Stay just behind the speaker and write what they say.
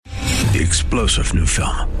The explosive new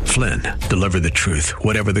film, Flynn, deliver the truth,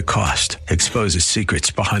 whatever the cost, exposes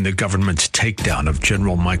secrets behind the government's takedown of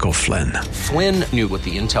General Michael Flynn. Flynn knew what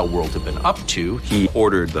the intel world had been up to. He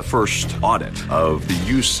ordered the first audit of the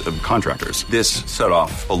use of contractors. This set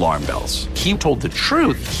off alarm bells. He told the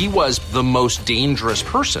truth. He was the most dangerous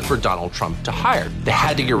person for Donald Trump to hire. They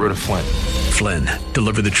had to get rid of Flynn. Flynn,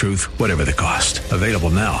 deliver the truth, whatever the cost. Available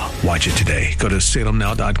now. Watch it today. Go to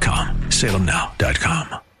salemnow.com.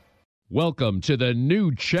 salemnow.com. Welcome to the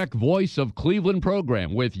new Czech Voice of Cleveland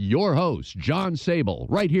program with your host, John Sable,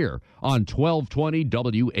 right here on 1220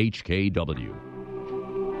 WHKW.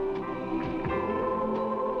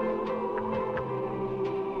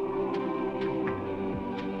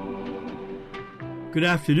 Good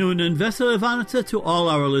afternoon and Vesela Ivanica to all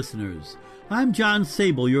our listeners. I'm John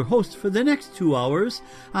Sable, your host for the next 2 hours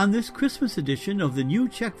on this Christmas edition of the new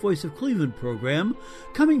Czech Voice of Cleveland program,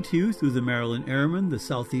 coming to you through the Maryland Airmen, the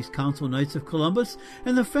Southeast Council Knights of Columbus,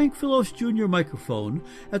 and the Frank Philos Jr. microphone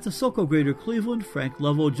at the Sokol Greater Cleveland, Frank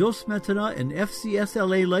Lovell, Joe Smetana, and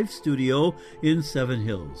FCSLA Life Studio in Seven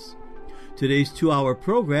Hills. Today's 2-hour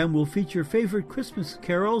program will feature favorite Christmas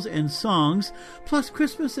carols and songs, plus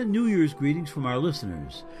Christmas and New Year's greetings from our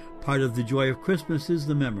listeners. Part of the joy of Christmas is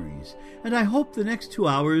the memories, and I hope the next 2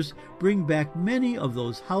 hours bring back many of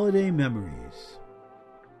those holiday memories.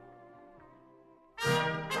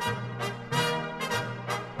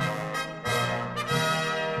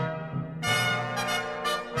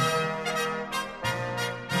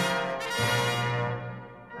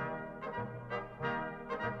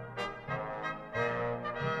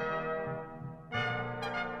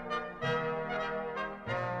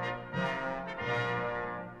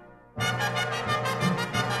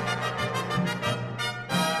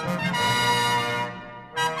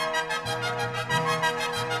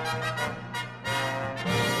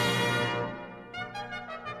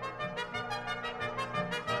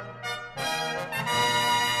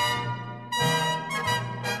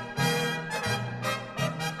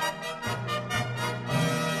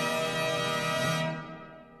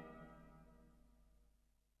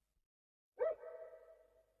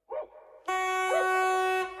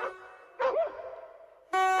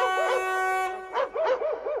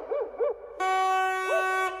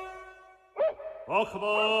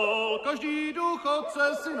 Pochval každý duch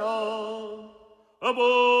Otce Syna a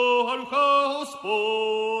Boha Ducha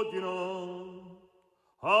Hospodina.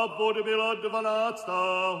 A odbyla 12.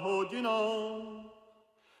 hodina.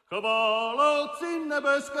 Chvála Otci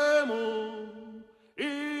nebeskému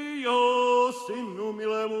i jeho Synu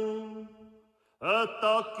milému a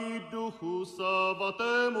taky Duchu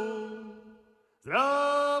Svatému.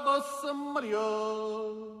 Zdráva se Maria.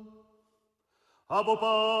 A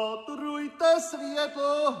opatrujte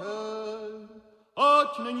světlo,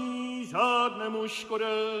 ať není žádnému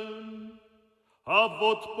škodem. A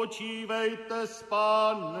odpočívejte s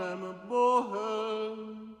Pánem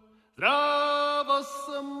Bohem. Zdráva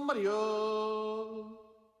se Maria.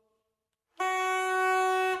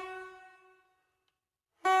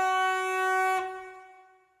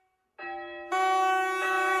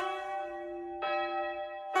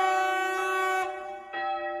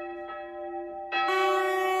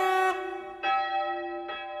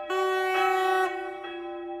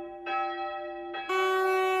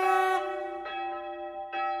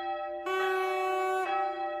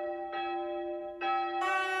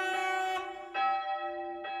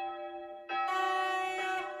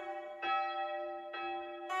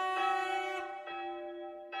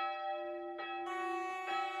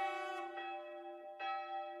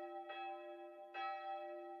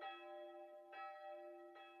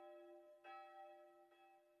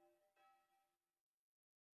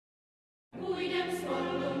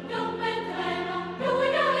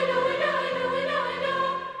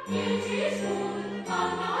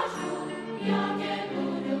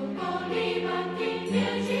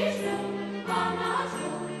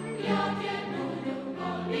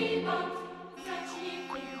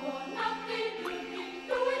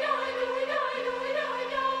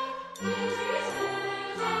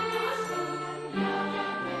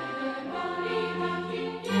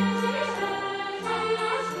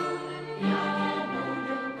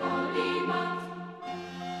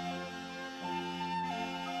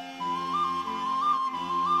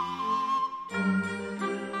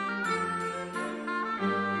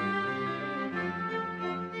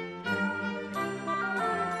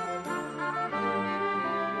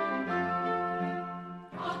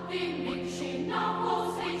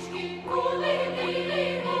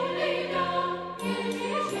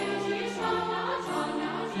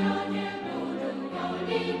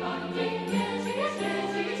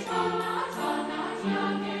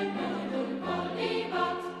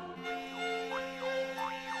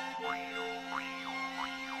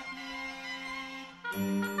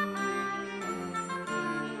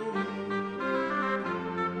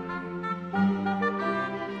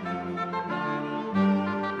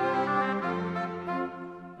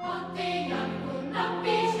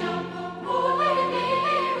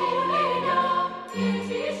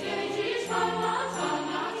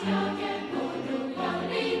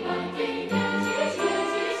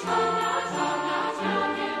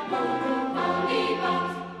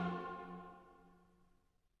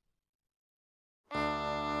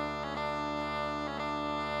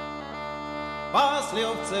 pásli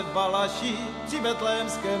ovce v Balaši, při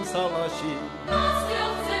betlémském salaši. Pásli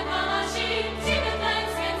ovce v Balaši, při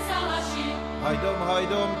betlémském salaši.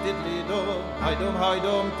 Hajdom, tidlidom,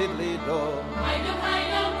 hajdom, tidlidom.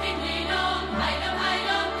 Hajdom, tidlidom,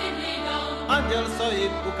 hajdom, tidlidom. Anděl se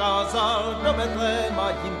jim ukázal, do Betléma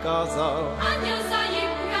jim kázal. Anděl se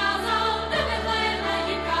jim ukázal, do Betléma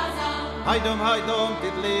jim kázal. Hajdom,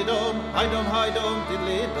 tidlidom, hajdom,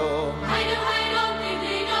 tidlidom. Hajdom,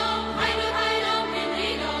 tidlidom, hajdom,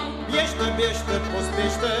 tidlidom. Běžte,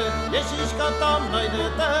 pospěšte, Ježíška tam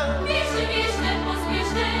najdete. Běžte,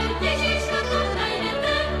 pospěšte, Ježíška tam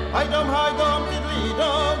najdete. Hajdom,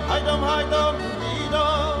 tidlidom, hajdom,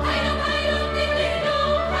 tidlidom. Hajdom, tidlidom.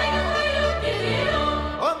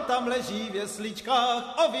 On tam leží v jesličkách,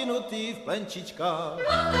 ovinutý v plenčičkách.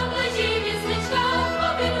 On tam leží v jesličkách,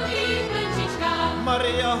 ovinutý v plenčičkách.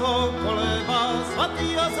 Maria ho kolébá,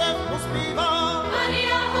 svatý Josef mu zpívá.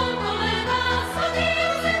 Maria ho kolébá, svatý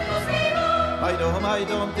Josef mu zpívá.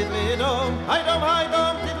 Hajdom, tidlidom, hajdom,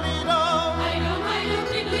 tidlidom. Hajdom,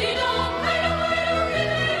 tidlidom, hajdom,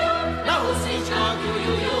 tidlidom. Na husličkách ju,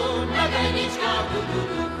 na vejničkách du.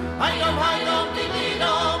 Hajdom,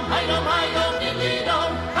 tidlidom, hajdom, tidlidom.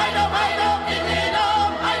 Hajdom,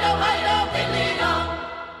 tidlidom, hajdom, tidlidom.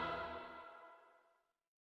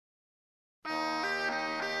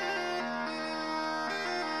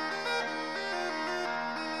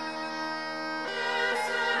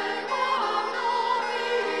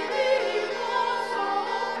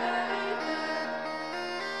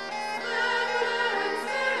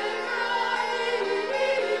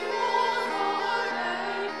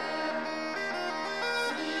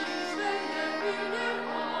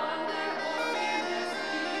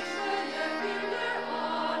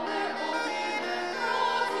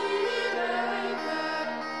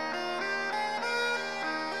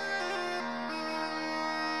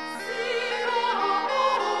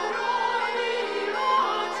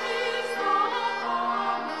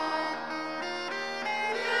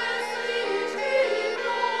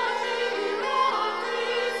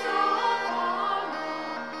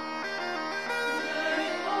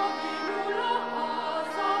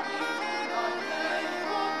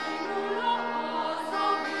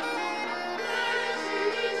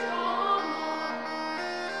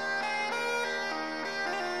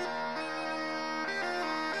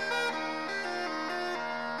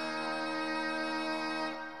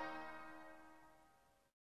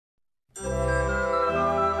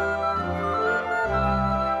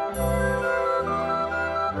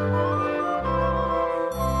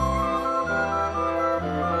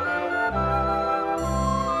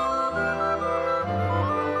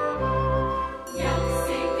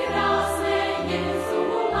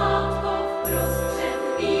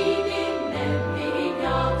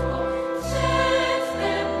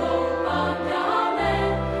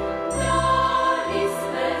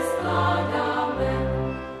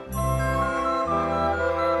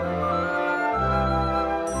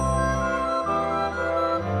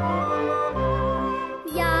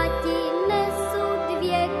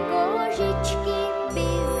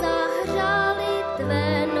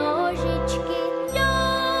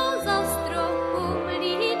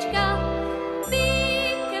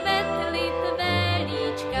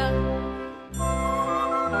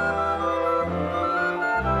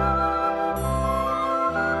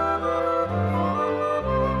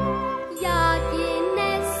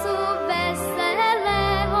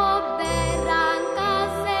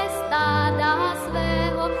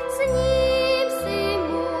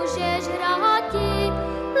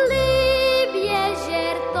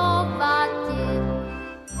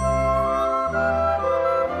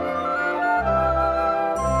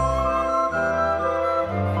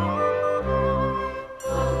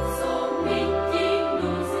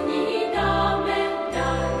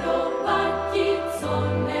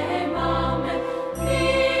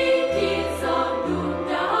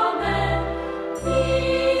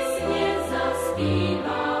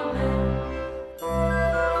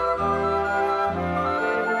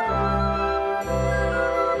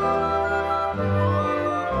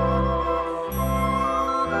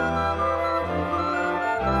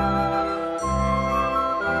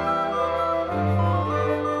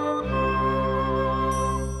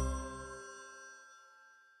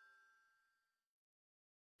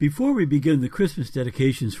 Before we begin the Christmas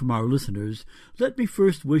dedications from our listeners, let me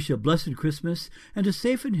first wish a blessed Christmas and a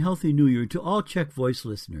safe and healthy New Year to all Czech Voice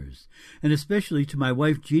listeners, and especially to my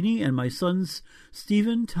wife Jeannie and my sons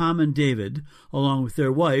Stephen, Tom, and David, along with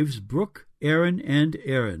their wives Brooke, Aaron, and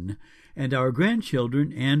Aaron, and our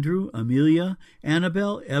grandchildren Andrew, Amelia,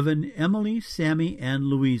 Annabelle, Evan, Emily, Sammy, and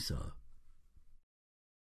Louisa.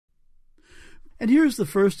 And here's the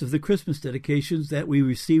first of the Christmas dedications that we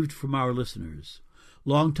received from our listeners.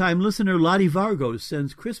 Longtime listener Lottie Vargos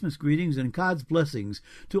sends Christmas greetings and God's blessings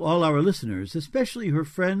to all our listeners, especially her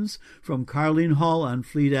friends from Carline Hall on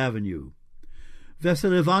Fleet Avenue.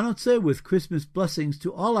 Vesele Vánoce with Christmas blessings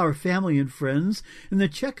to all our family and friends in the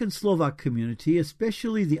Czech and Slovak community,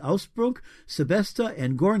 especially the Ausbrunk, Sebesta,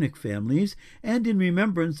 and Gornik families, and in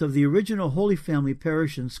remembrance of the original Holy Family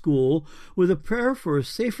Parish and School, with a prayer for a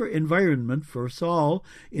safer environment for us all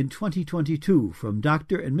in 2022 from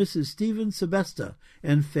Dr. and Mrs. Stephen Sebesta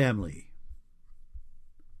and family.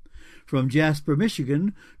 From Jasper,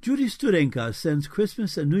 Michigan, Judy Studenka sends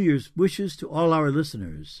Christmas and New Year's wishes to all our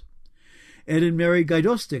listeners. Ed and Mary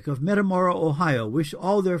Gajdostik of Metamora, Ohio, wish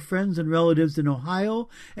all their friends and relatives in Ohio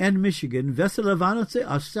and Michigan Vesele Vánoce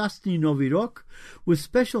a Šťastný Nový rok, with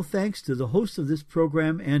special thanks to the host of this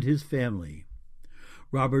program and his family.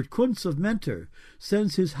 Robert Kuntz of Mentor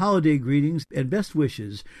sends his holiday greetings and best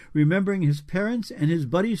wishes, remembering his parents and his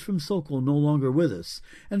buddies from Sokol no longer with us,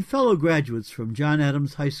 and fellow graduates from John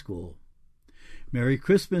Adams High School. Merry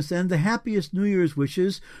Christmas and the happiest New Year's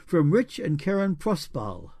wishes from Rich and Karen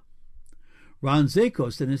Prospal. Ron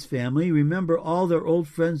Zakos and his family remember all their old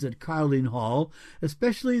friends at Carline Hall,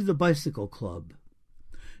 especially the Bicycle Club.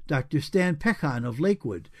 Dr. Stan Pechan of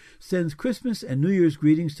Lakewood sends Christmas and New Year's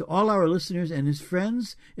greetings to all our listeners and his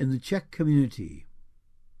friends in the Czech community.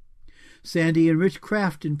 Sandy and Rich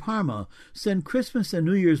Kraft in Parma send Christmas and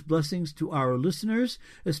New Year's blessings to our listeners,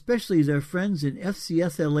 especially their friends in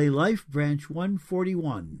FCSLA Life Branch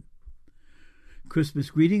 141. Christmas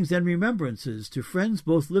greetings and remembrances to friends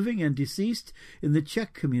both living and deceased in the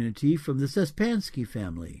Czech community from the Sespansky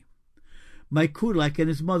family. Mike Kudlak and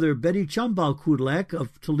his mother, Betty Chambal Kudlak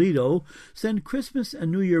of Toledo, send Christmas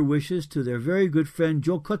and New Year wishes to their very good friend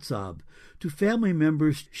Joe Kotzab, to family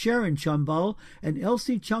members Sharon Chambal and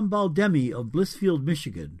Elsie Chambal Demi of Blissfield,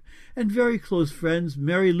 Michigan, and very close friends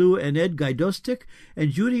Mary Lou and Ed Gajdostik,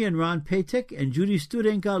 and Judy and Ron Patek, and Judy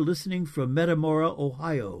Studenka listening from Metamora,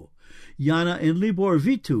 Ohio. Yana and Libor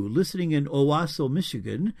Vitu listening in Owasso,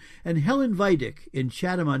 Michigan, and Helen Vidic in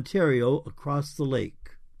Chatham, Ontario, across the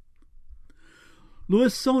lake.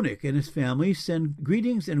 Louis Sonic and his family send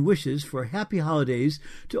greetings and wishes for happy holidays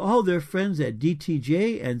to all their friends at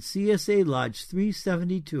DTJ and CSA Lodge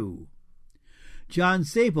 372. John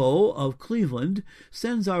Sabo of Cleveland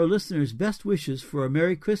sends our listeners best wishes for a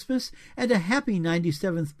Merry Christmas and a happy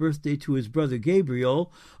 97th birthday to his brother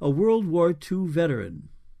Gabriel, a World War II veteran.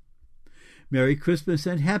 Merry Christmas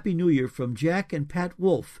and Happy New Year from Jack and Pat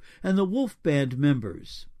Wolf and the Wolf Band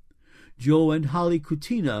members. Joe and Holly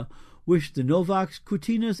Kutina wish the Novaks,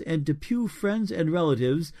 Kutinas, and Depew friends and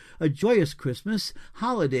relatives a joyous Christmas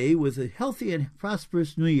holiday with a healthy and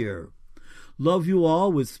prosperous New Year. Love you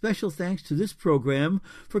all, with special thanks to this program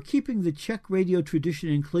for keeping the Czech radio tradition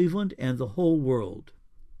in Cleveland and the whole world.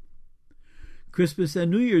 Christmas and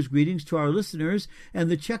New Year's greetings to our listeners and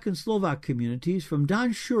the Czech and Slovak communities from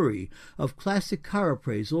Don Shuri of Classic Car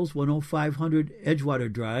Appraisals, 10500 Edgewater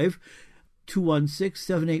Drive,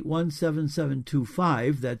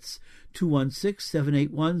 216-781-7725, that's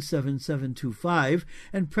 216-781-7725,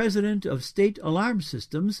 and President of State Alarm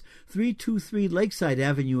Systems, 323 Lakeside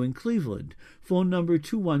Avenue in Cleveland, phone number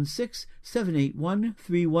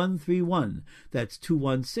 216-781-3131, that's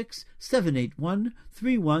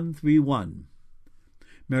 216-781-3131.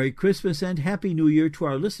 Merry Christmas and Happy New Year to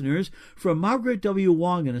our listeners from Margaret W.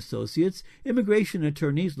 Wong and Associates, immigration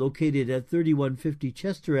attorneys located at 3150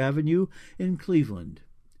 Chester Avenue in Cleveland.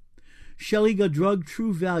 Shelliga Drug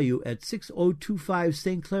True Value at 6025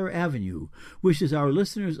 St. Clair Avenue wishes our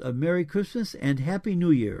listeners a Merry Christmas and Happy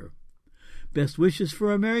New Year. Best wishes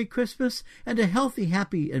for a Merry Christmas and a healthy,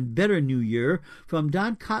 happy, and better New Year from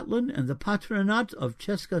Don Kotlin and the Patronat of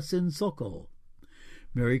Česká Syn Sokol.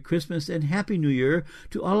 Merry Christmas and Happy New Year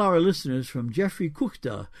to all our listeners from Jeffrey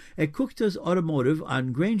Kuchta at Kuchta's Automotive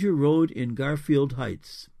on Granger Road in Garfield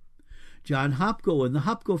Heights. John Hopko and the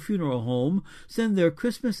Hopko Funeral Home send their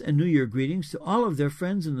Christmas and New Year greetings to all of their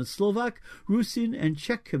friends in the Slovak, Rusin, and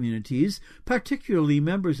Czech communities, particularly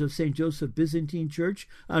members of St. Joseph Byzantine Church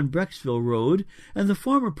on Brecksville Road and the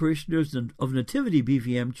former parishioners of Nativity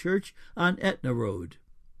BVM Church on Etna Road.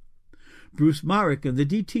 Bruce Marek and the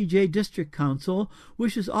DTJ District Council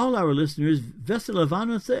wishes all our listeners Vesele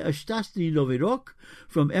Vánoce a Šťastný Nový rok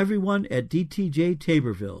from everyone at DTJ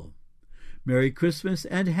Taborville. Merry Christmas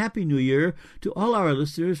and Happy New Year to all our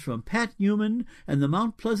listeners from Pat Newman and the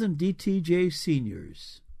Mount Pleasant DTJ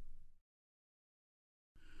Seniors.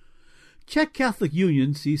 Czech Catholic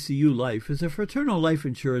Union, CCU Life, is a fraternal life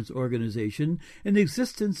insurance organization in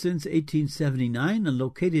existence since 1879 and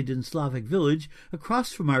located in Slavic Village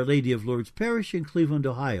across from Our Lady of Lourdes Parish in Cleveland,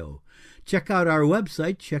 Ohio. Check out our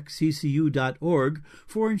website, checkccu.org,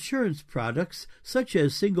 for insurance products such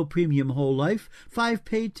as single premium whole life,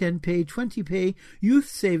 5-pay, 10-pay, 20-pay, youth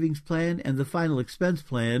savings plan, and the final expense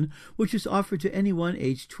plan, which is offered to anyone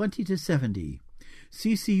aged 20 to 70.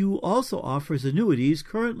 CCU also offers annuities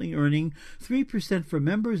currently earning 3% for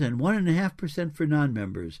members and 1.5% for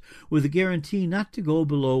non-members, with a guarantee not to go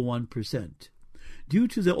below 1%. Due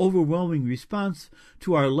to the overwhelming response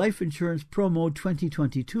to our life insurance promo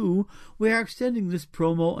 2022, we are extending this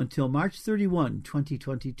promo until March 31,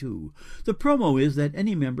 2022. The promo is that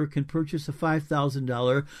any member can purchase a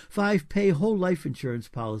 $5,000 5-pay whole life insurance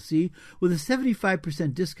policy with a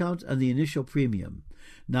 75% discount on the initial premium.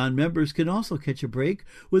 Non-members can also catch a break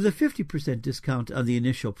with a 50% discount on the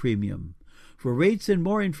initial premium. For rates and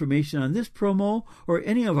more information on this promo or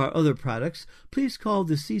any of our other products, please call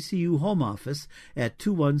the CCU Home Office at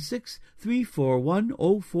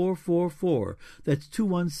 216-341-0444. That's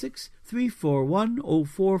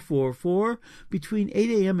 216-341-0444 between 8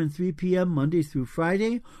 a.m. and 3 p.m. Monday through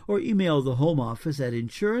Friday, or email the Home Office at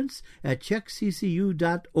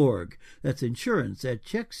insurance@checkccu.org. That's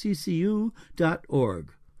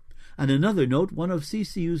insurance@checkccu.org. On another note, one of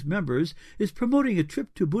CCU's members is promoting a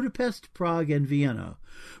trip to Budapest, Prague, and Vienna.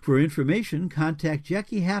 For information, contact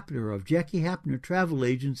Jackie Hapner of Jackie Hapner Travel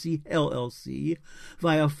Agency, LLC,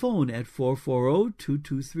 via phone at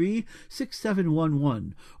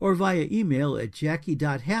 440-223-6711 or via email at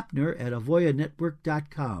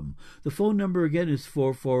jackie.hapner@avoyanetwork.com. The phone number again is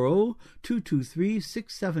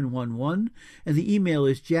 440-223-6711, and the email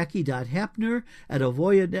is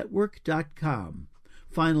jackie.hapner@avoyanetwork.com.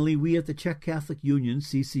 Finally, we at the Czech Catholic Union,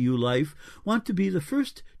 CCU Life, want to be the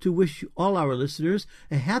first to wish all our listeners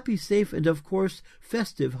a happy, safe, and, of course,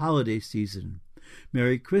 festive holiday season.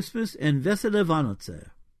 Merry Christmas and Vesele Vánoce.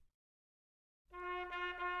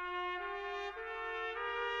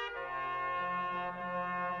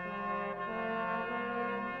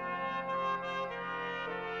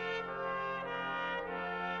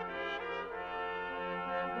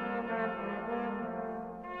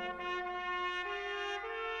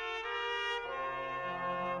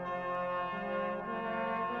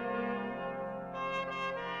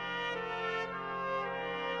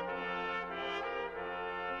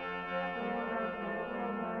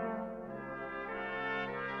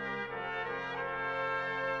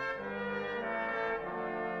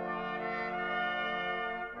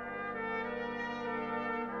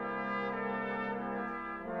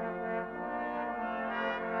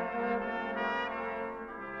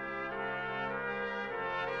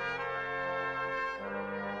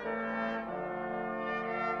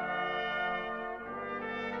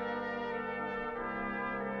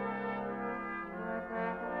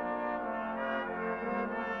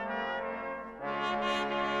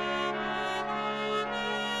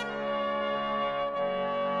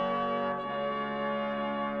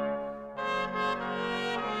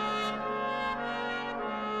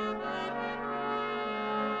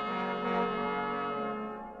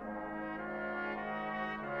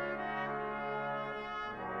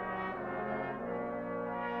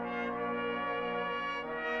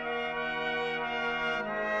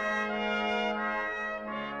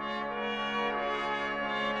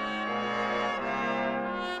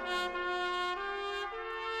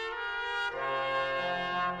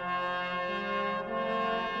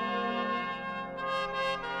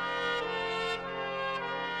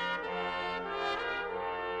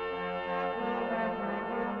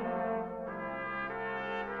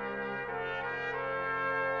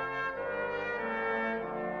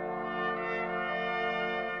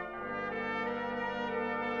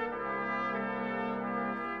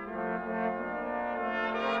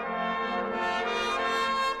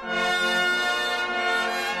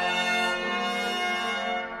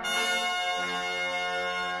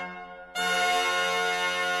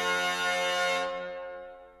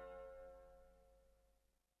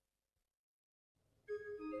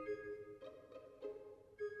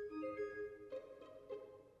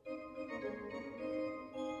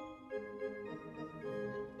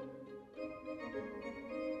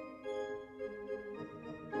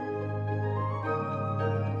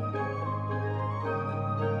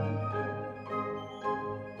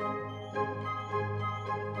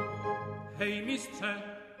 Hej mistrze,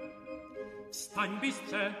 wstań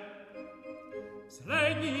bystrze,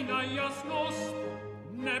 zleni na jasność,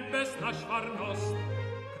 nebesna szwarność,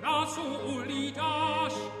 krasu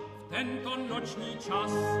ulitasz w ten to noczni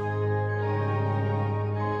czas.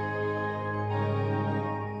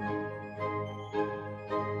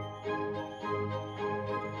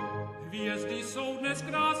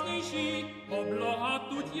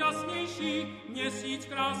 krásnější, měsíc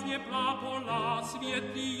krásně plápola,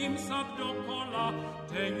 světlí jim sad dokola,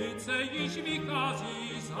 tenice již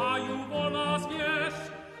vychází, z hájů volá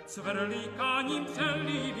zvěř, cvrlíkáním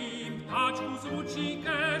přelivým ptáčku zvučí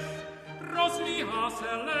keř, rozlíhá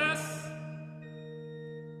se les.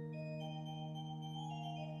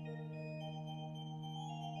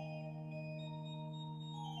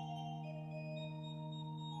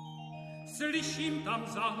 Slyším tam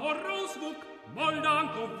za horou zvuk,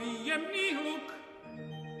 moldánkový jemný hluk.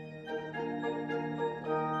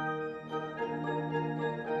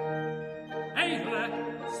 Ejhle,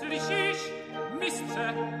 slyšíš,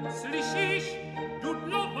 mistře, slyšíš,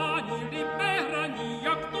 dudlování libé hraní,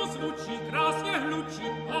 jak to zvučí, krásně hlučí.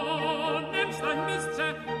 Honem staň,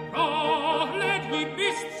 mistře, prohlédni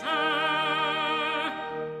bystře.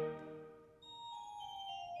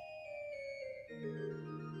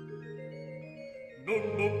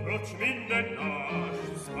 No, proč mi nedáš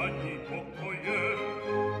spaní pokoje?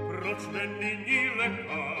 Proč není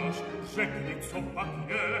lékář? Řekni, co pak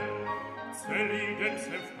je. Celý den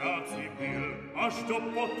jsem v práci byl, až do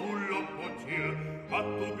potu lopotil. A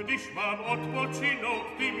tu, když mám odpočinout,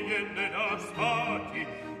 ty mě nedáš spáti.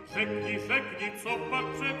 Řekni, co pak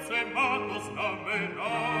přece má to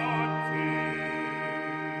znamenáti.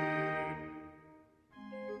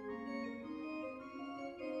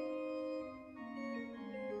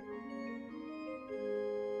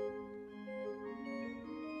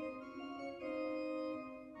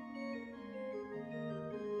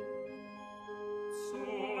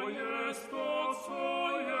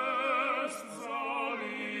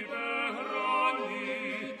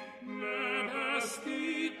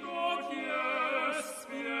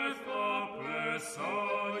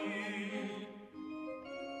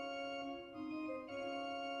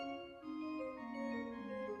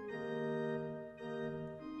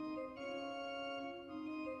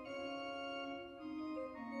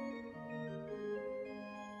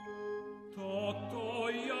 Toto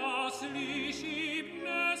já slyším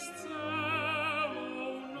dnes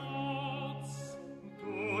celou noc.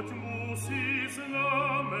 Toť musí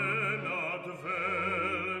znamenat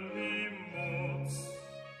velmi moc.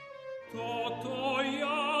 Toto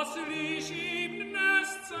já slyším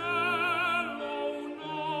dnes celou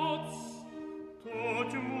noc.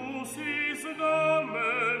 Toť musí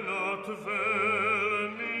znamenat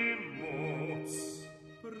velmi moc.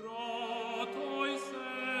 Proto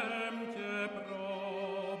jsem tě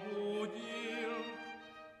probudil,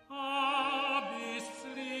 abys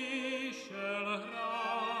slyšel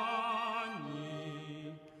hrání.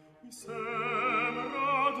 Jsem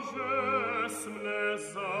rád, že jsi mne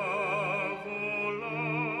zavolal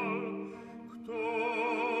k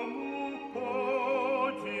tomu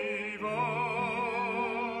podívání.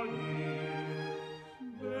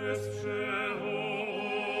 Bez všeho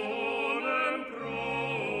onem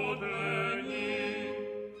prodení,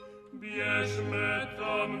 běžme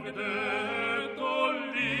tam, kde to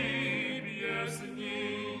líbě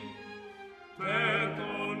zní.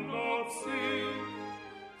 Této noci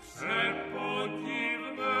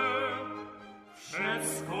přepodivné,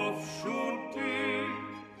 všecko všudy,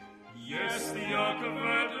 jest jak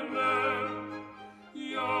ve dne,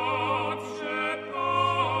 jakže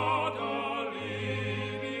padá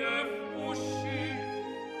líbě v uši,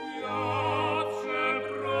 jakže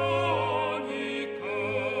pronikaje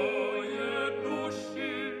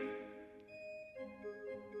duši.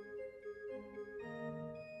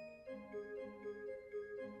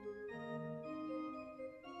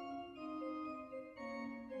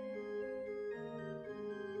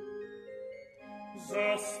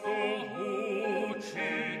 Zas to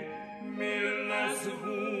hučí, mile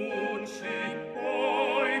zvučí,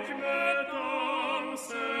 pojďme tam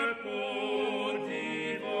se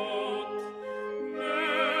podívat.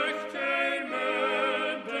 Nechtějme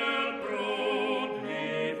del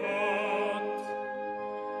prodlívat.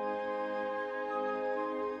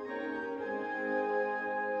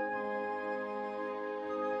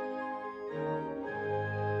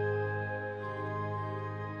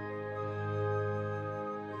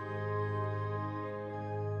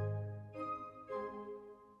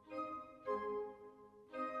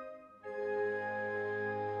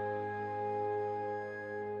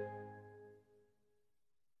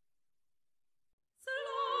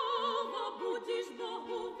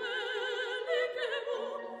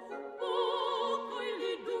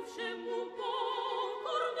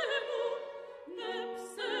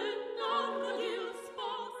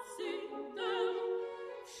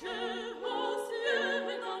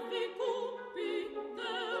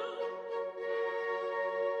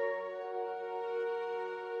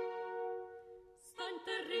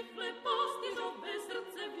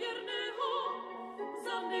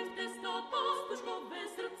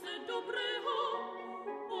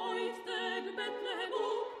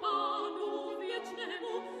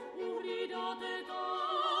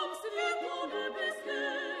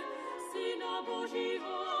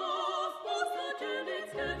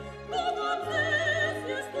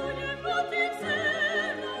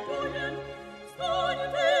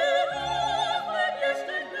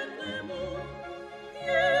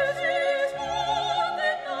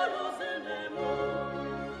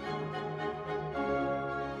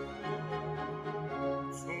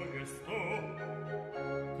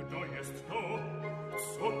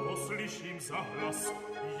 slyším zahlas,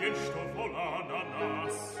 jenž to volá na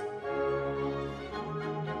nás.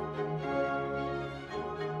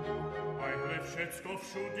 Aj hle všecko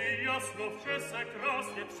všudy jasno, vše se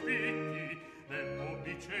krásne svítí,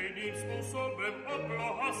 neobyčejným spôsobem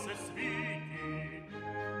obloha se svítí.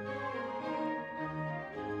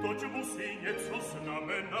 Toť musí něco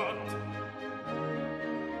znamenat,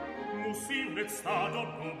 musím hned stádo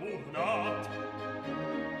domu hnát.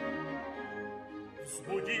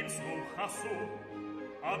 Vzbudím svou chasu,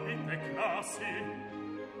 aby te krásy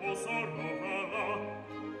pozorovala,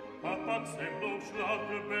 a pak se mnou šla k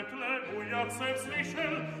Betlému, jak jsem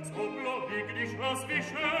slyšel, z oblohy, když hlas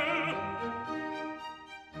vyšel.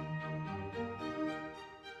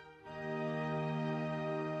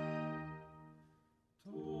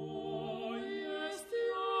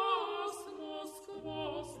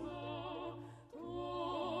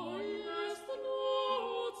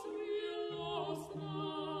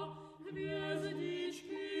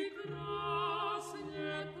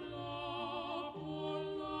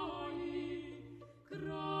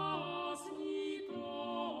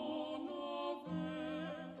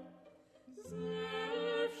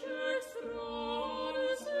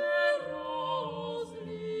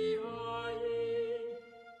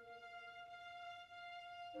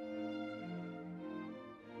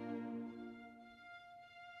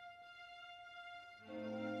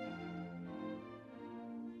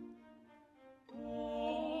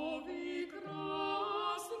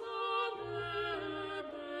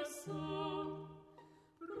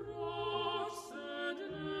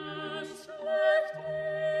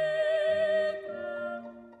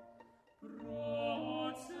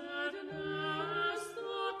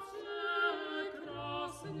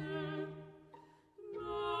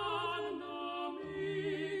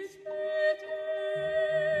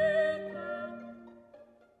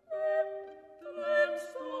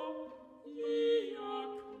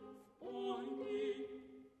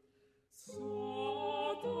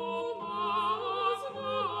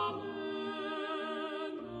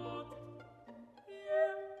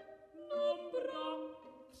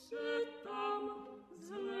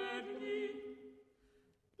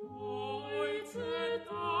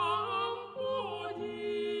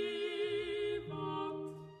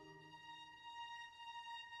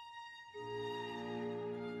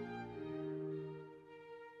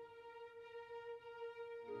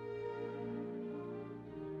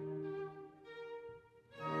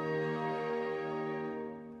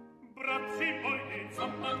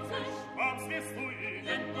 Mám zvěstuji,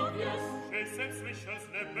 jen pověz, že jsem slyšel z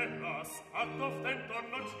nebe hlas, a to v tento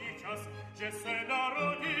noční čas, že se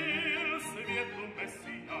narodil světlu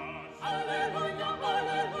Mesiáš. Aleluja,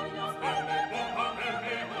 aleluja, Zpěvme Boha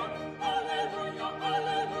velkého, aleluja,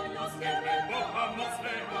 aleluja, zpěvme Boha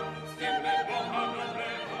mocného, zpěvme Boha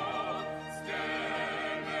dobrého,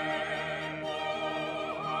 zpěvme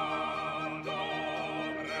Boha dobrého.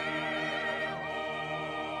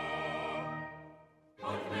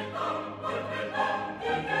 Pojďme tam,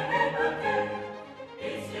 jdeme na ty,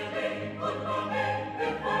 písněmi odmáme,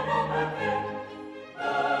 vychvalovat ty.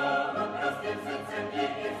 Bohu prostým srdcem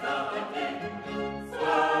díky vzdáme ty,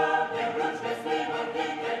 slávně hručně zpívat ty,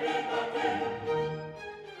 nevítat ty.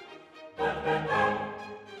 Pojďme tam,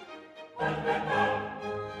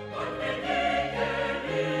 pojďme díky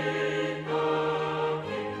vítat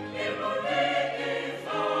ty, jeho díky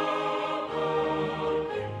vzdávat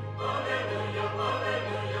ty. Aleluja,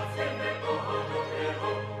 aleluja, zpěvme Boha dobrého,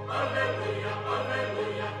 aleluja,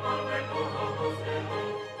 aleluja, chvalme Boha mocného,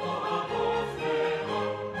 Boha mocného,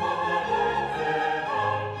 Boha mocného,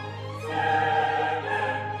 zpěvme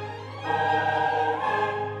Boha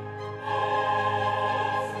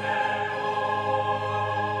mocného.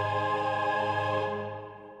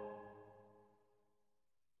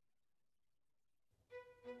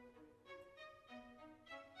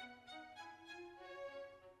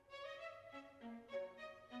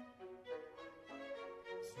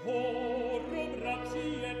 Zhoru, bratři,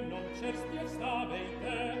 jenom čerstvě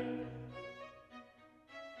vstávejte.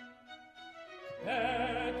 K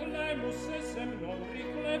Betlému se se mnou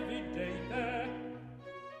rychle vydejte.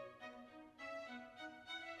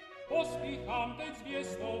 Pospíchám teď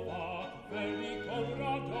zvěstovat velikou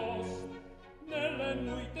radost.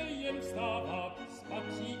 Nelenujte jen vstávat,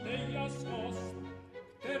 spatříte jasnost,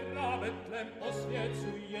 která Betlém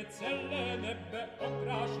osvěcuje, celé nebe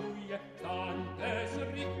okrášluje. Staňte z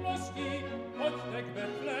rychlosti, pojďte k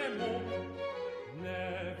Betlému,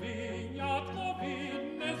 neviňátkovi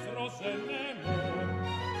nezrozenému.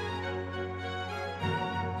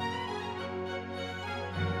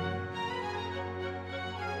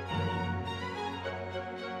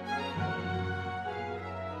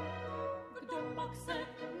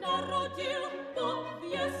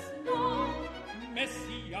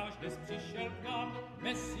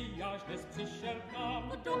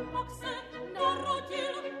 dopak se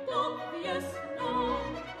narodil, pověz nám.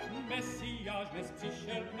 Mesiáš dnes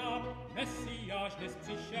přišel k nám, Mesiáš dnes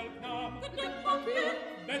přišel k nám. Kde pak je?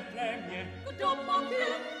 V Betlémě. Kdo pak je?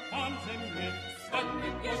 Pán země.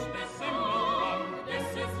 Svatby běžte se mnou tam, kde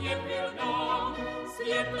se zjevil nám.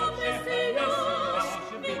 Světlo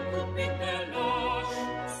Mesiáš, vykupitel náš.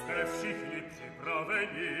 Jste všichni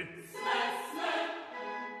připraveni? Jsme.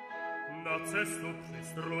 Na cestu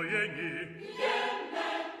přistrojeni?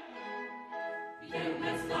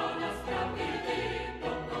 Jeme stále spravedlivý,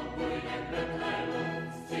 potom půjde k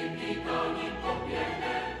Betlému, s přivítáním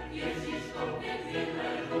poběhne Ježíškově k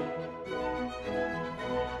Betlému.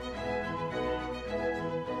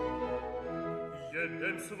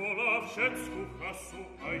 Jeden svolá všecku chasu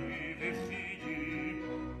a jí vyřídí,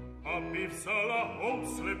 aby vzala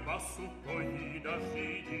housle pasu, to jí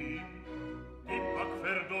nařídí. Ty pak,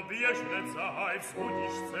 Ferdo, běžnec zahaj,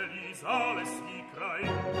 vzbudíš celý zálesní kraj.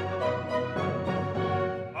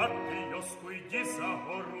 A ty, Josku, jdi za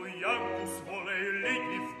horu, Janku, svolej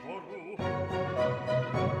lidi v horu.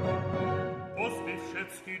 Pozvi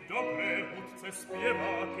všecky dobré hudce,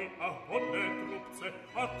 zpěváky a hodné trubce,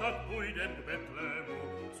 a tak půjdem k Betlému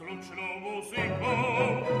s lučnou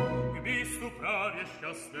muzikou, k místu právě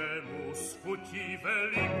šťastnému, s chutí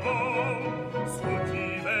velikou, s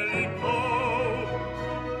chutí velikou.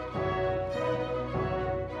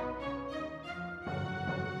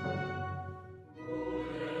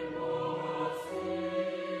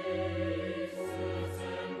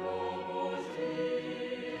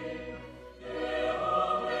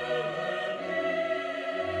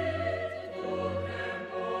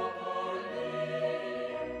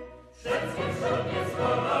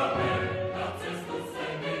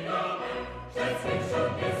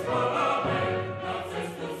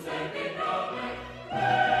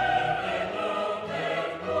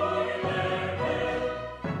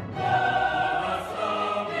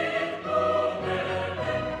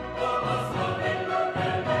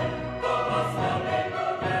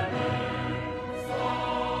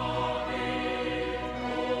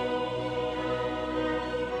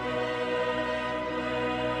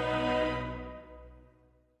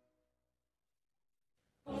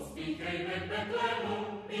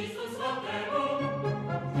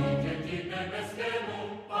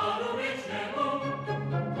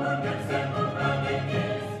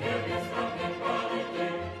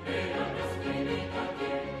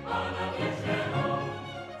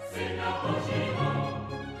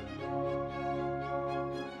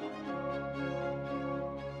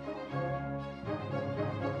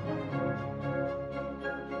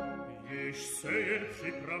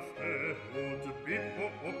 Připravte, hudby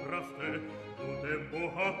poopravte, budem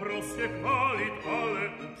Boha prostě chválit, ale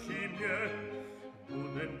upřímně.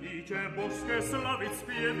 Budem dítě božské slavit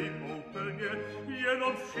zpěvy úplně,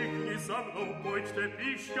 jenom všichni za mnou pojďte,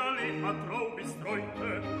 píšťaly a trouby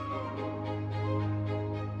strojte.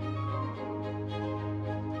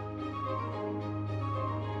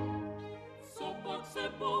 Co pak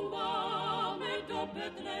sebou máme do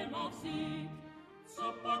Betléma vzít?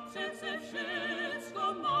 Co pak přece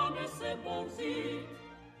všecko máme sebou vzít?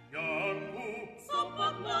 Janku, co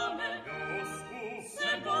pak máme? Josku,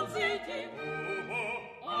 sebou vzít? Uho,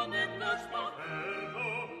 a hned náš pak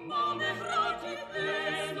Ferdo, máme hráti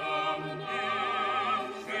jenom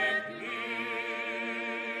nám všechny.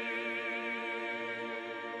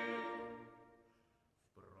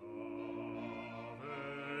 Vpravé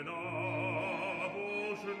nábožnosti,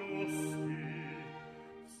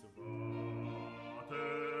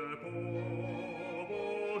 pobožnosti,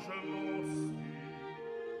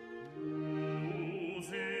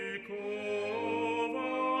 muzikovat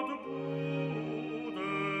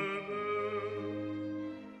budeme,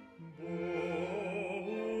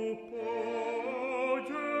 Bohu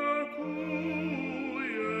poděkujeme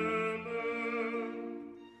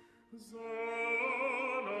za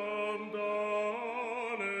nám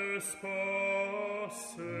dané spasení.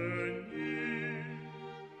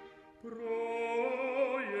 Pro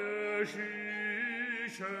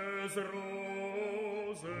Ježíše zrození.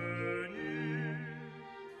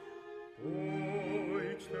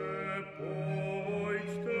 Pojďte,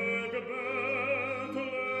 pojďte k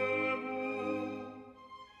Betlému,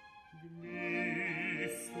 k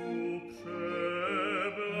místu přeblaženému.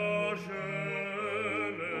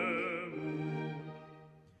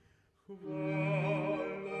 Chválospěvy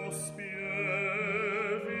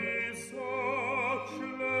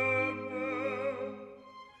začneme,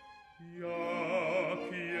 jak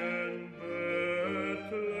jen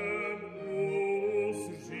Betlém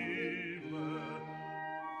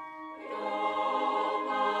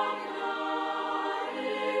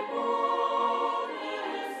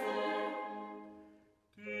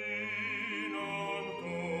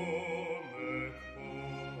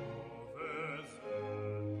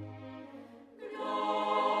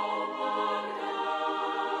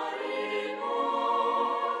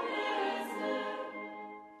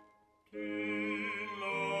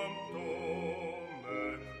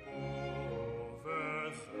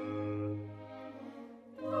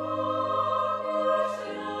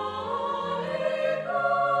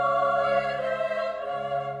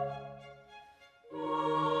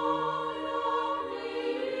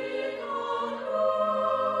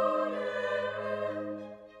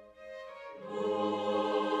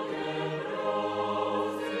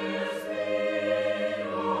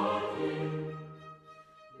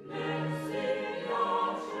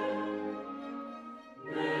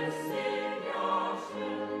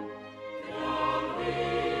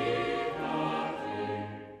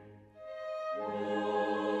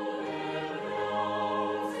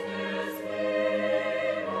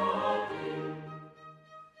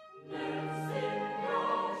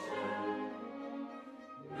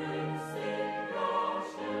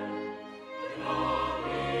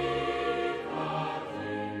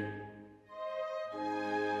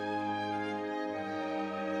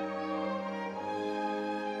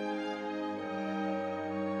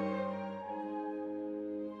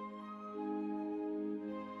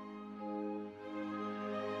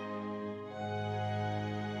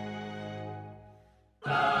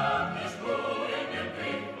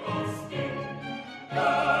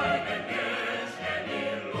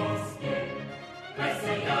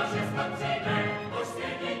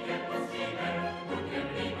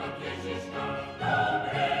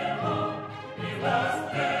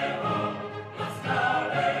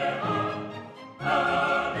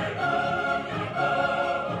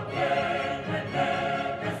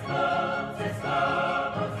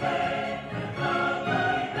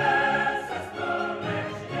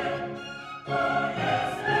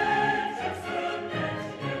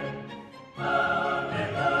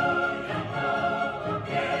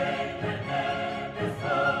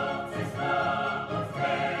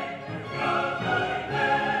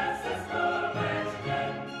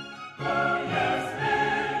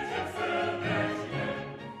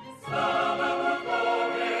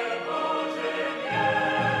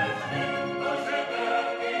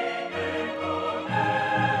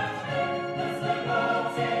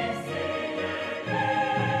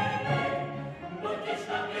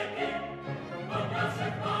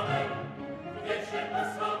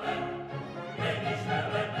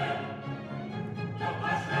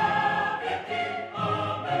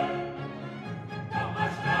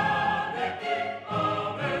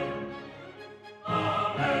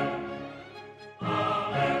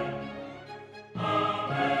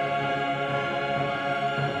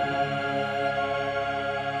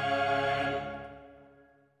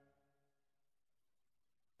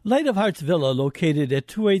Light of Hearts Villa, located at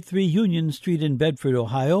 283 Union Street in Bedford,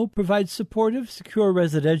 Ohio, provides supportive, secure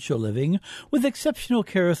residential living with exceptional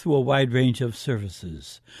care through a wide range of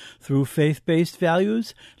services. Through faith-based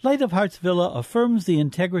values, Light of Hearts Villa affirms the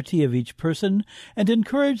integrity of each person and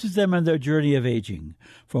encourages them on their journey of aging.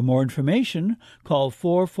 For more information, call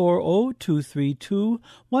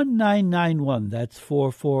 440-232-1991. That's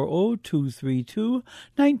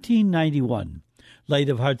 440-232-1991. Light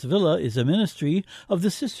of Hearts Villa is a ministry of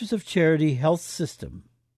the Sisters of Charity Health System.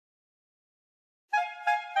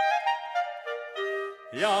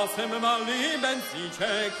 Ja jsem malý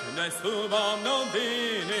Bencíček, nesúvam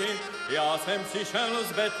noviny, ja jsem přišel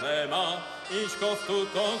z Betléma, Ičko v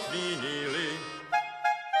tuto chvíli.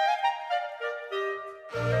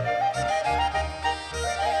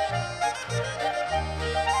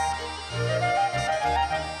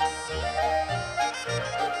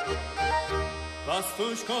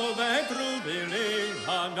 Pastuškové trubili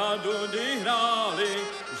a na dudy hráli,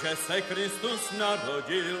 že se Kristus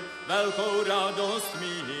narodil, velkou radost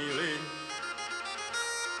míli.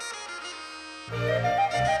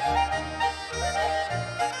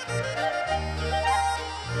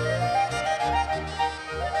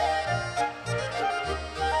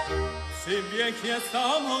 Přiběh je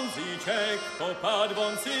sám Honzíček, popad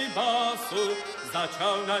von si básu,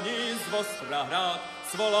 začal na ní zvostra hrát,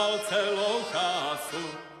 svolal celou chásu.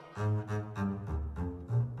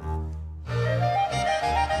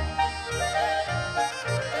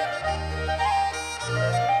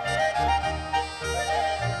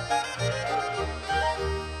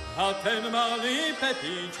 A ten malý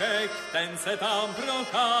Pepíček, ten se tam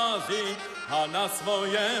prochází a na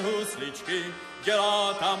svoje husličky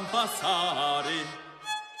dělá tam pasáry.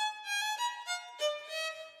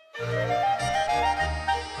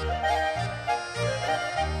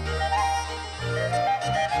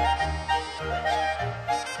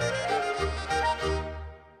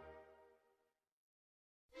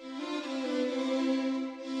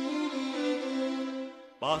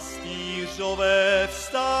 Pastýřové,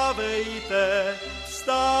 vstávejte,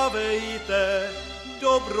 vstávejte,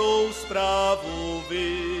 dobrou zprávu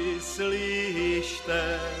vyslyšte.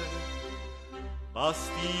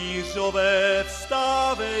 Pastýřové,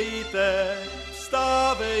 vstávejte,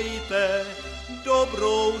 vstávejte,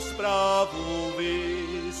 dobrou zprávu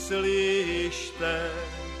vyslyšte.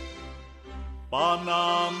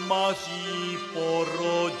 Panna Maří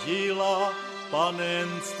porodila,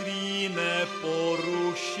 panenství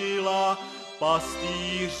neporušila,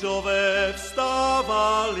 pastýřové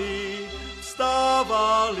vstávali,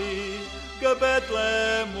 vstávali, k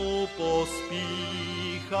Betlému pospíchali.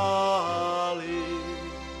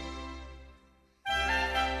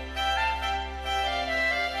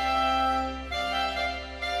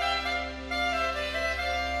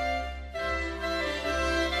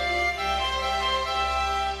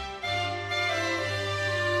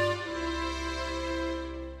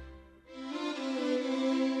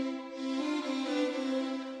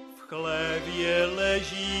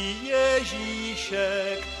 Leží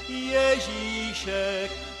Ježíšek,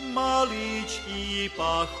 Ježíšek, maličký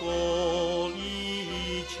pacholíček.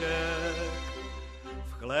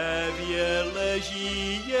 V chlévě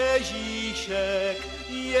leží Ježíšek,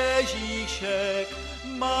 Ježíšek,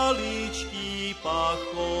 maličký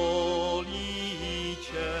pacholíček.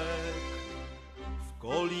 V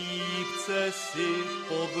kolívce si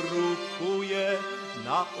pobrukuje,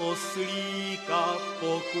 na oslíka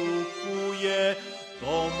pokukuje,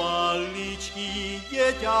 to maličký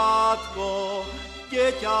děťátko,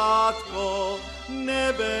 děťátko,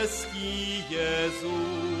 nebeský Jezulátko.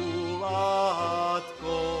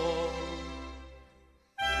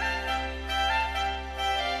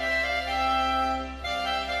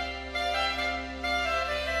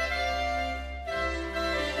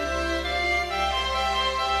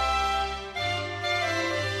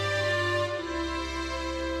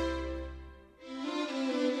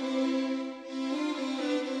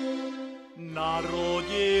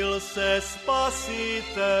 Narodil se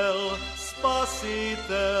Spasitel,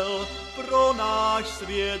 Spasitel, pro náš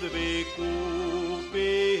svět vykupitel.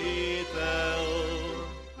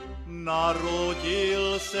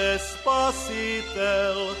 Narodil se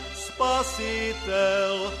Spasitel,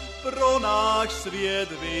 Spasitel, pro náš svět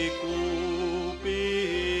vykupitel.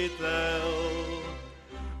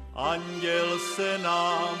 Anděl se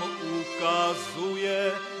nám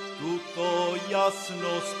ukazuje, tuto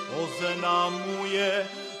jasnost oznamuje,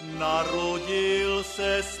 narodil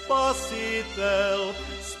se Spasitel,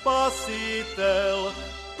 Spasitel,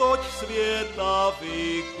 toť světa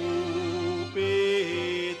vykupitel.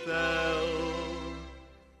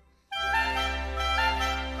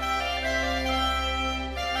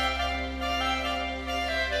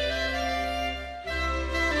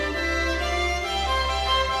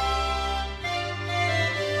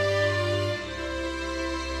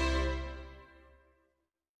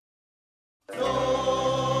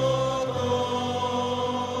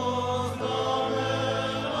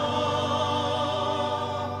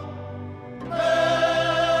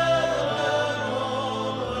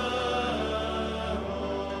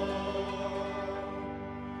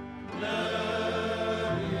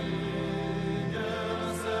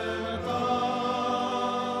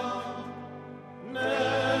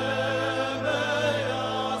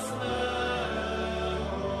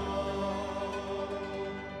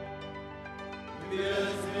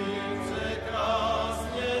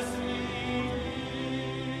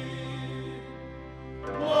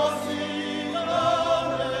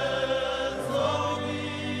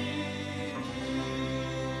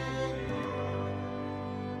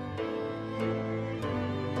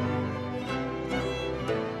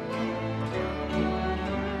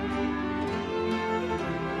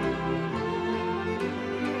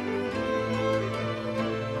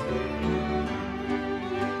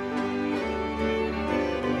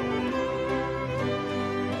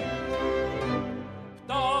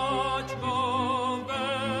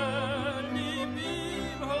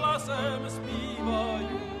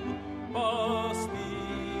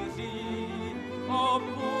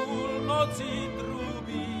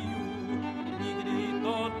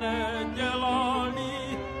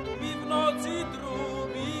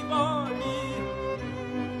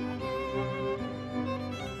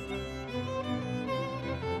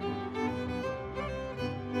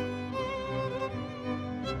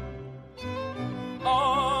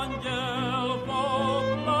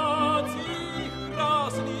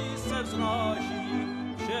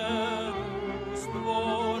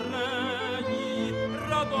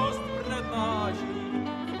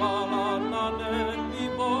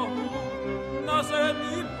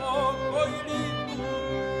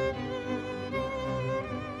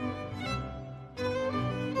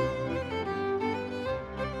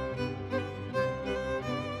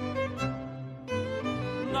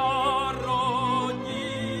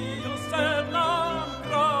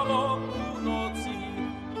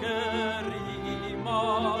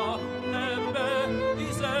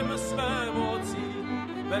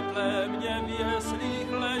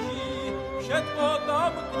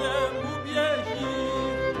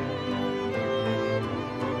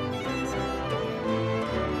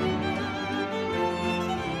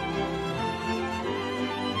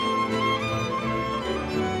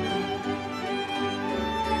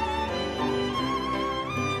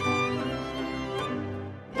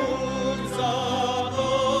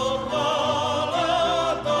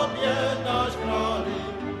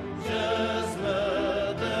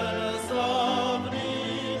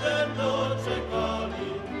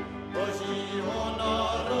 Ona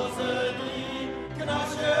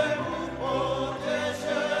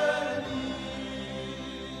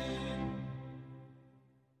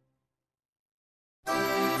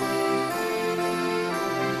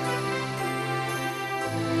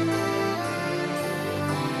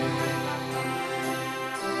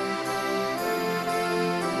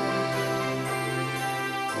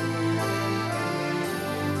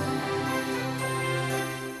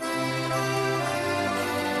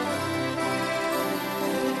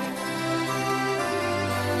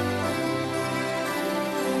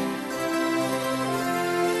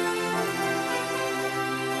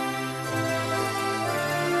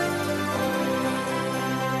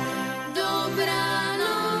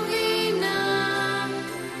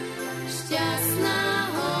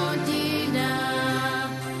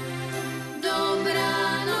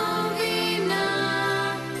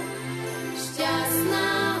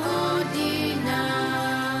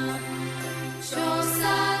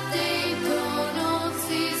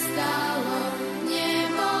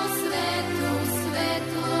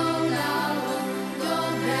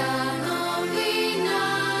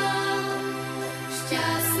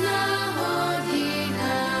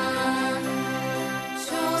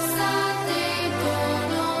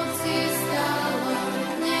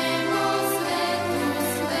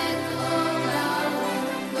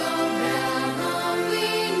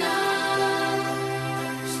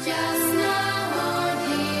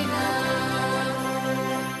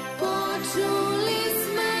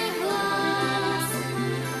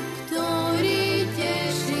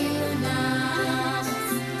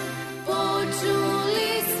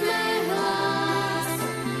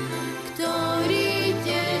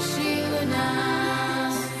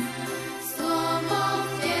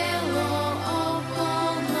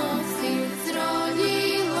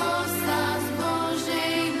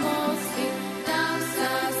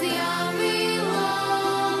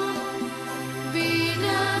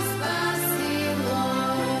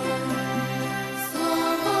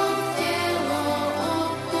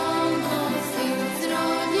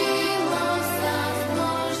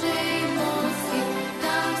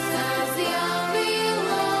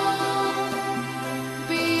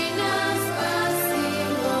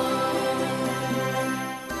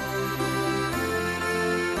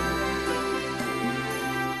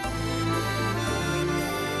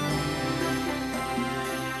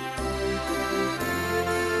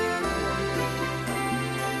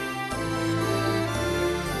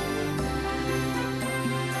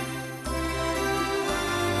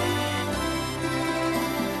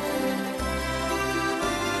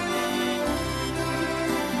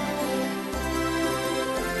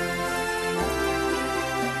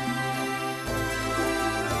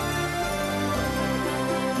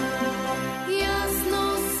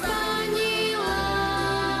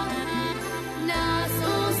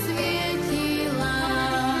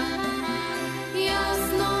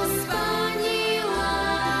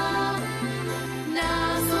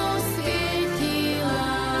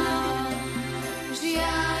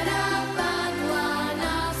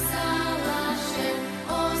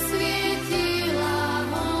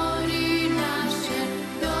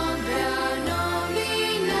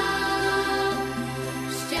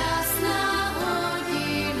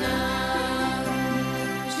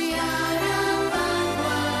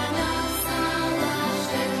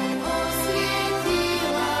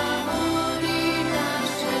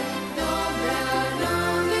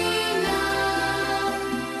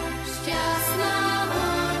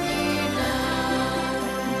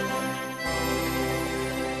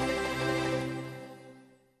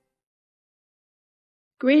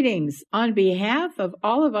Greetings on behalf of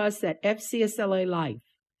all of us at FCSLA Life.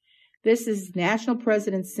 This is National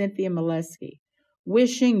President Cynthia Molesky,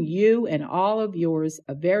 wishing you and all of yours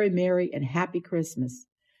a very merry and happy Christmas.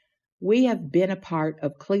 We have been a part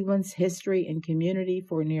of Cleveland's history and community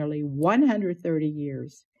for nearly 130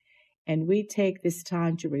 years, and we take this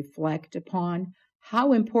time to reflect upon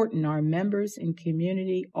how important our members and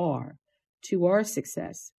community are to our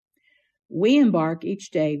success. We embark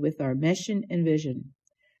each day with our mission and vision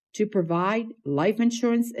to provide life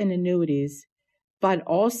insurance and annuities, but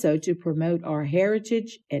also to promote our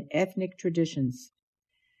heritage and ethnic traditions.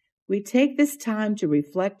 We take this time to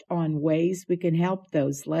reflect on ways we can help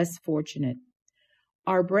those less fortunate.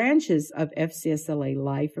 Our branches of FCSLA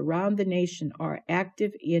Life around the nation are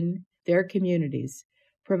active in their communities,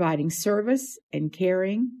 providing service and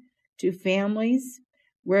caring to families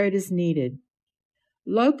where it is needed.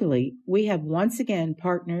 Locally, we have once again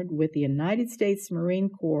partnered with the United States Marine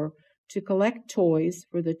Corps to collect toys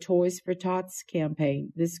for the Toys for Tots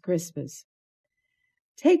campaign this Christmas.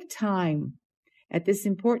 Take time at this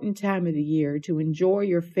important time of the year to enjoy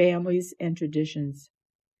your families and traditions.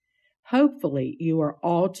 Hopefully, you are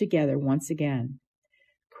all together once again.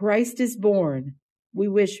 Christ is born. We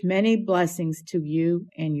wish many blessings to you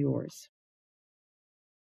and yours.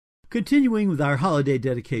 Continuing with our holiday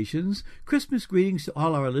dedications, Christmas greetings to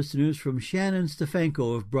all our listeners from Shannon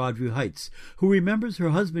Stefanko of Broadview Heights, who remembers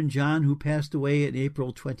her husband John, who passed away in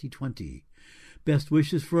April 2020. Best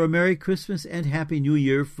wishes for a Merry Christmas and Happy New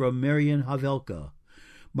Year from Marian Havelka.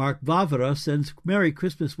 Mark Vavra sends Merry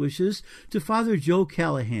Christmas wishes to Father Joe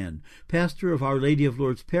Callahan, pastor of Our Lady of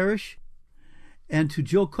Lourdes Parish, and to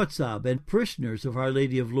Joe Kotzab and parishioners of Our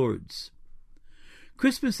Lady of Lourdes.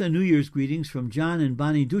 Christmas and New Year's greetings from John and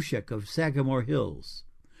Bonnie Dushek of Sagamore Hills.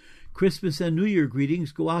 Christmas and New Year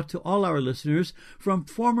greetings go out to all our listeners from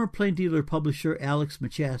former Plain Dealer publisher Alex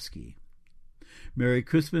Machaski. Merry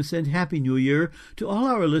Christmas and Happy New Year to all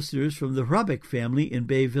our listeners from the Hrabick family in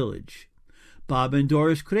Bay Village. Bob and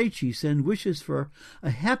Doris Krejci send wishes for a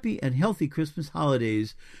happy and healthy Christmas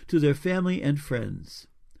holidays to their family and friends.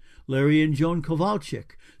 Larry and Joan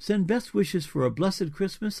Kowalczyk send best wishes for a blessed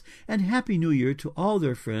Christmas and Happy New Year to all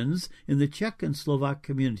their friends in the Czech and Slovak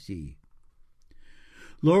community.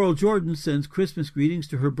 Laurel Jordan sends Christmas greetings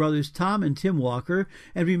to her brothers Tom and Tim Walker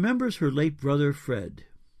and remembers her late brother Fred.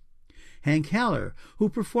 Hank Haller, who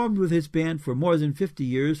performed with his band for more than 50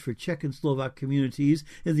 years for Czech and Slovak communities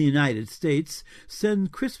in the United States, sends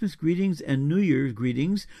Christmas greetings and New Year's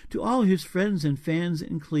greetings to all his friends and fans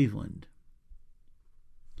in Cleveland.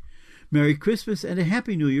 Merry Christmas and a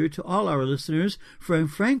Happy New Year to all our listeners from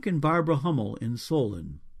Frank and Barbara Hummel in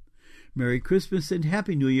Solon. Merry Christmas and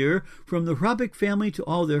Happy New Year from the Hrabick family to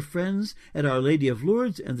all their friends at Our Lady of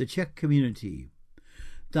Lourdes and the Czech community.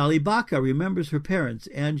 Dolly Baca remembers her parents,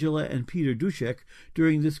 Angela and Peter Dushek,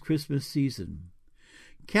 during this Christmas season.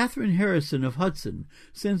 Catherine Harrison of Hudson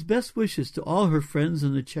sends best wishes to all her friends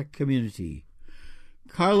in the Czech community.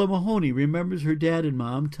 Carla Mahoney remembers her dad and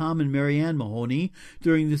mom, Tom and Marianne Mahoney,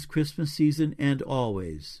 during this Christmas season and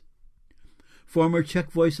always. Former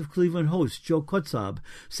Czech Voice of Cleveland host Joe Kotzab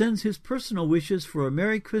sends his personal wishes for a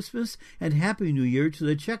Merry Christmas and Happy New Year to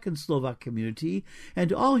the Czech and Slovak community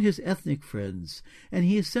and all his ethnic friends, and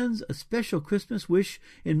he sends a special Christmas wish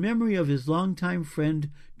in memory of his longtime friend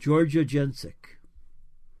Georgia Jensik.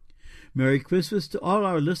 Merry Christmas to all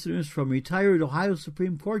our listeners from retired Ohio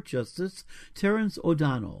Supreme Court Justice Terence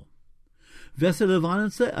O'Donnell. Vesele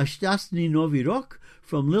Vánoce a šťastný Nový rok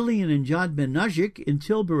from Lillian and John Benajic in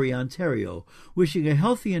Tilbury, Ontario, wishing a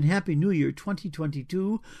healthy and happy New Year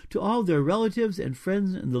 2022 to all their relatives and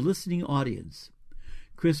friends in the listening audience.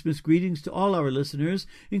 Christmas greetings to all our listeners,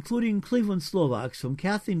 including Cleveland Slovaks from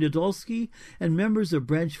Kathy Nadolski and members of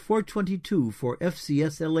Branch 422 for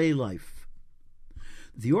FCSLA Life.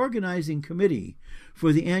 The organizing committee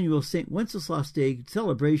for the annual St. Wenceslas Day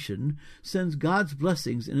celebration sends God's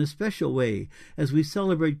blessings in a special way as we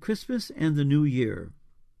celebrate Christmas and the New Year.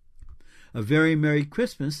 A very Merry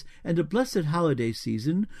Christmas and a blessed holiday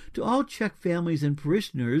season to all Czech families and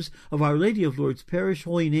parishioners of Our Lady of Lourdes Parish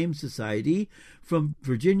Holy Name Society from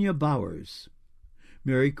Virginia Bowers.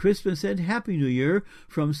 Merry Christmas and Happy New Year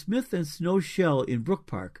from Smith & Snow Shell in Brook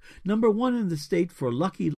Park, number 1 in the state for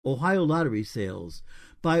lucky Ohio lottery sales.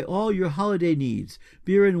 Buy all your holiday needs,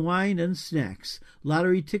 beer and wine and snacks.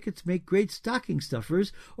 Lottery tickets make great stocking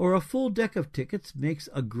stuffers, or a full deck of tickets makes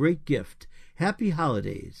a great gift. Happy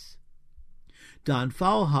holidays. Don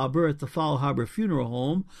Faulhaber at the Faulhaber Funeral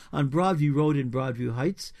Home on Broadview Road in Broadview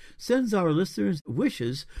Heights sends our listeners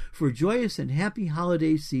wishes for joyous and happy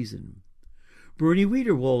holiday season. Bernie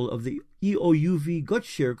Wiederwohl of the EOUV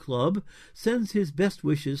Gutshare Club sends his best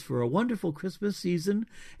wishes for a wonderful Christmas season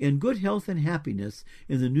and good health and happiness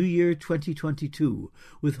in the new year 2022,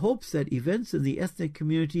 with hopes that events in the ethnic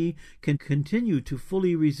community can continue to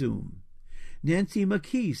fully resume. Nancy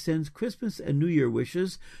McKee sends Christmas and New Year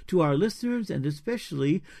wishes to our listeners and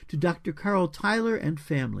especially to Dr. Carl Tyler and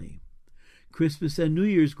family. Christmas and New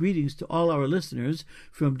Year's greetings to all our listeners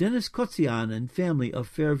from Dennis Kotzian and family of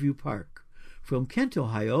Fairview Park. From Kent,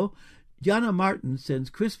 Ohio, Jana Martin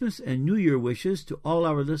sends Christmas and New Year wishes to all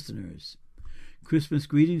our listeners. Christmas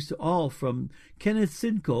greetings to all from Kenneth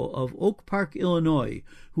Simcoe of Oak Park, Illinois,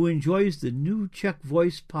 who enjoys the New Czech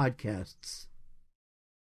Voice podcasts.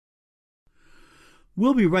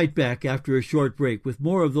 We'll be right back after a short break with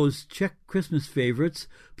more of those Czech Christmas favorites,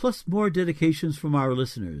 plus more dedications from our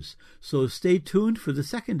listeners. So stay tuned for the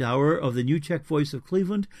second hour of the New Czech Voice of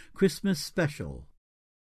Cleveland Christmas Special.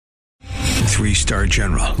 3-star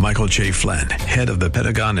General Michael J. Flynn, head of the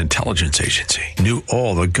Pentagon Intelligence Agency, knew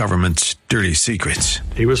all the government's dirty secrets.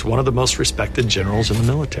 He was one of the most respected generals in the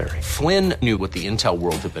military. Flynn knew what the intel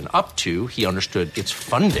world had been up to. He understood its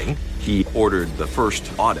funding. He ordered the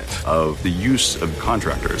first audit of the use of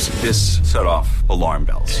contractors. This set off alarm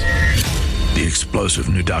bells. The explosive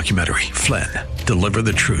new documentary, Flynn, Deliver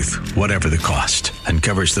the Truth, Whatever the Cost,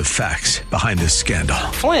 uncovers the facts behind this scandal.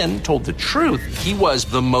 Flynn told the truth. He was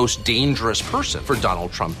the most dangerous person for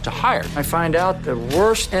Donald Trump to hire. I find out the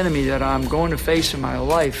worst enemy that I'm going to face in my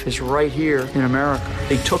life is right here in America.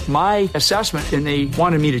 They took my assessment and they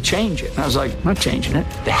wanted me to change it. And I was like, I'm not changing it.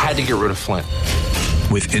 They had to get rid of Flynn.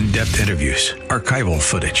 With in-depth interviews, archival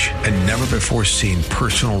footage, and never-before-seen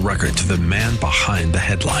personal records of the man behind the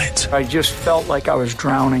headlines. I just felt like I was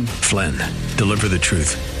drowning. Flynn, Deliver the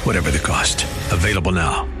Truth, Whatever the Cost. Available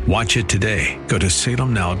now. Watch it today. Go to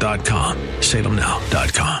salemnow.com.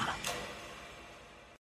 salemnow.com.